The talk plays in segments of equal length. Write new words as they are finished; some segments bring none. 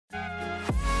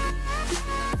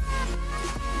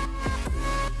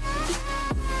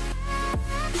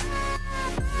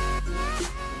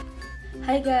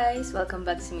Hi guys! Welcome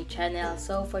back to my channel.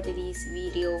 So for today's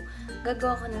video,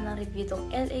 gagawa ko na ng review tong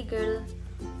LA Girl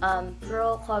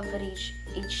Pro Coverage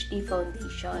HD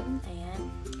Foundation. Ayan.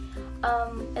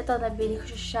 Ito, nabili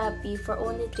ko sa Shopee for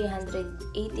only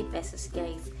 380 pesos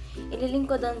guys.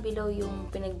 Ililink ko down below yung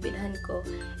pinagbilhan ko.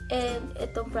 And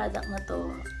itong product na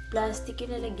to, plastic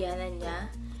yung lalagyanan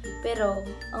niya. Pero,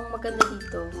 ang maganda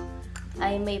dito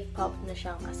ay may pop na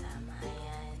siyang kasama.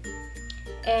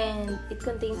 And it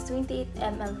contains 28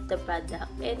 ml of the product.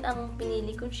 And ang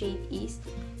pinili kong shade is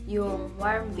yung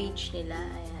warm beige nila.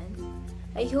 Ayan.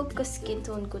 I hope ka-skin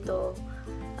tone ko to.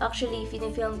 Actually,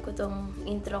 film ko tong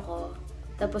intro ko.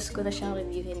 Tapos ko na siyang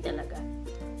reviewin talaga.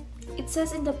 It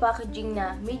says in the packaging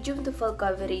na medium to full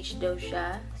coverage daw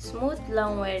siya. Smooth,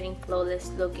 long wearing, flawless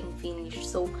looking finish.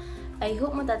 So, I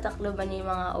hope matatakloban yung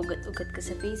mga ugat-ugat ko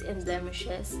sa face and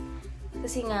blemishes.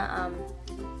 Kasi nga,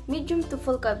 medium to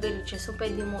full coverage. So,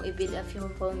 pwede mo i-build up yung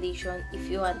foundation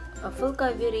if you want a full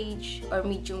coverage or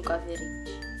medium coverage.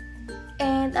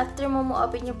 And after mo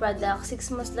open yung product,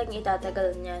 6 months lang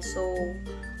itatagal niya. So,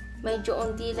 medyo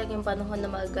unti lang yung panahon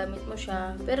na magagamit mo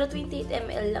siya. Pero 28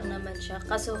 ml lang naman siya.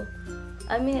 Kaso,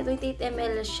 28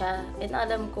 ml siya. And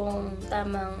alam kong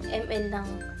tamang ml lang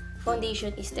foundation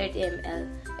is 30 ml.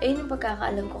 Ayun yung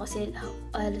pagkakaalam ko kasi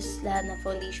halos lahat ng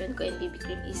foundation ko and BB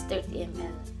cream is 30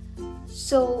 ml.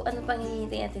 So, ano pang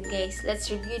hinihintay natin guys? Let's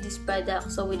review this product.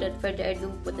 So, without further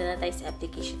ado, punta na tayo sa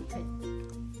application card.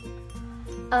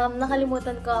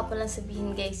 Nakalimutan ko pa lang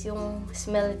sabihin guys, yung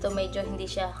smell nito medyo hindi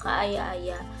siya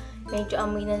kaaya-aya. Medyo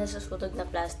amoy na nasusunog na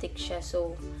plastic siya.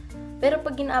 So, pero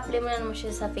pag gina-apply mo na naman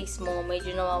siya sa face mo,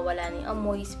 medyo nawawala na yung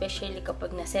amoy, especially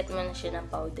kapag naset mo na siya ng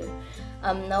powder.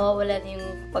 Nawawala na yung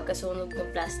pagkasunog ng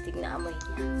plastic na amoy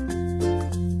niya.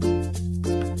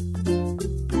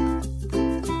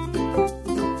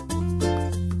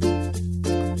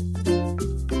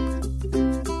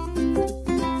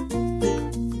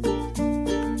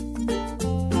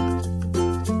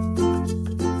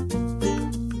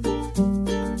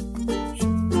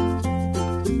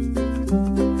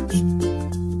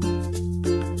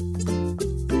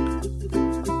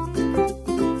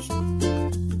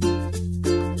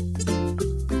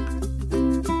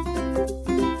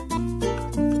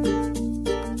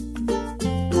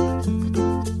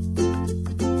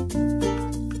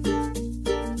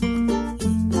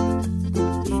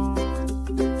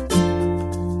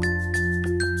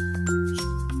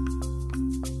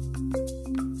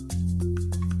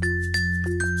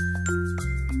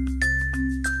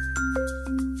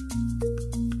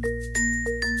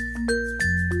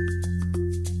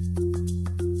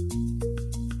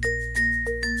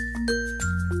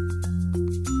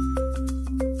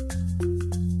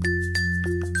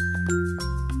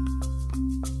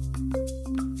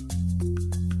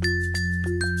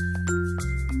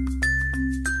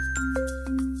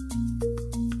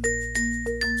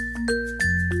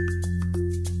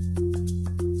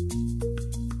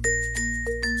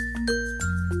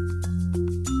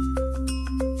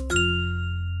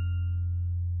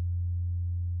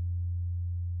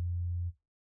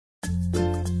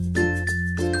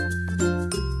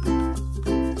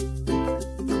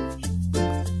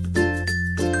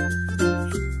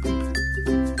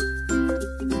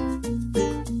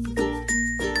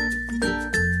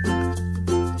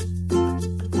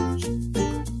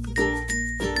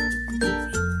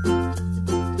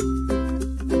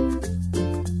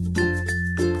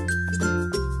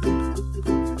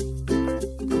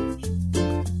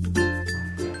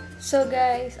 So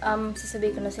guys,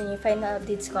 sasabihin ko na sa inyo yung final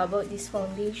updates ko about this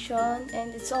foundation.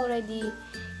 And it's already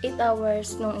 8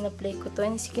 hours nung in-apply ko to.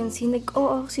 And as you can see,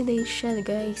 nag-oxidize siya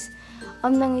guys.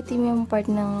 Nangitim yung part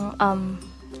ng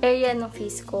area ng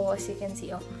face ko. As you can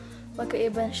see,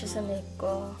 magkaiba na siya sa neck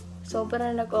ko.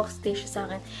 Sobrang nag-oxidize siya sa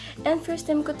akin. And first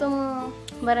time ko itong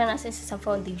maranasan sa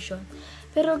foundation.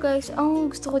 Pero guys, ang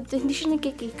gusto ko dito, hindi siya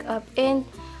nag-cake up. And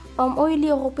oily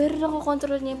ako, pero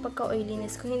nakokontrol niya yung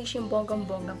pagka-oiliness ko. Hindi siya yung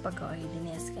bonggang-bonggang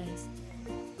pagka-oiliness, guys.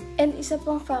 And isa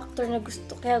pang factor na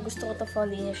kaya gusto ko itong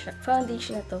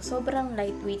foundation na to, sobrang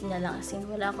lightweight na lang. As in,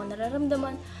 wala akong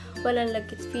nararamdaman, walang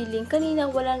lagkit feeling. Kanina,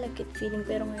 walang lagkit feeling,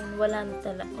 pero ngayon, wala na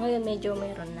talaga. Ngayon, medyo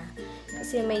mayroon na.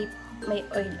 Kasi may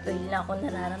oil na ako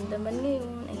nararamdaman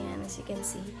ngayon. Ayan, as you can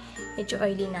see, medyo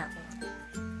oily na ako.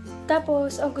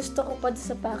 Tapos, ang gusto ko pa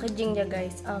sa packaging niya,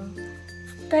 guys,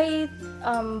 kahit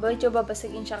medyo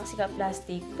babasagin siya kasi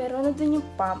ka-plastic, pero nandun yung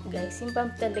pump guys. Yung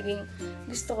pump talaga yung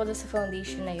gusto ko doon sa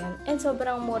foundation na yun. And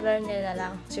sobrang mura nila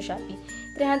lang sa Shopee.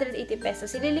 380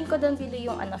 pesos. Ililink ko doon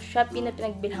below yung Shopee na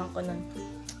pinagbilhan ko nun.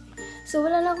 So,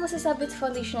 wala lang akong masasabi sa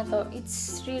foundation na to.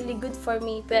 It's really good for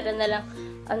me. Pero na lang,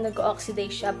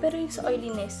 nag-oxidize siya. Pero yung sa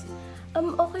oiliness,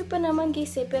 Okay pa naman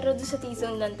guys pero doon sa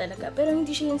T-zone lang talaga. Pero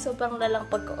hindi siya yung sobrang lalang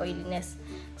pagka-oiliness.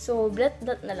 So,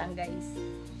 that na lang guys.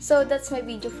 So, that's my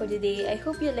video for today. I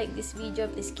hope you like this video.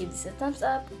 Please give this a thumbs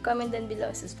up, comment down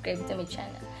below, subscribe to my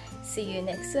channel. See you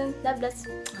next soon.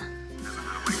 Lovelots.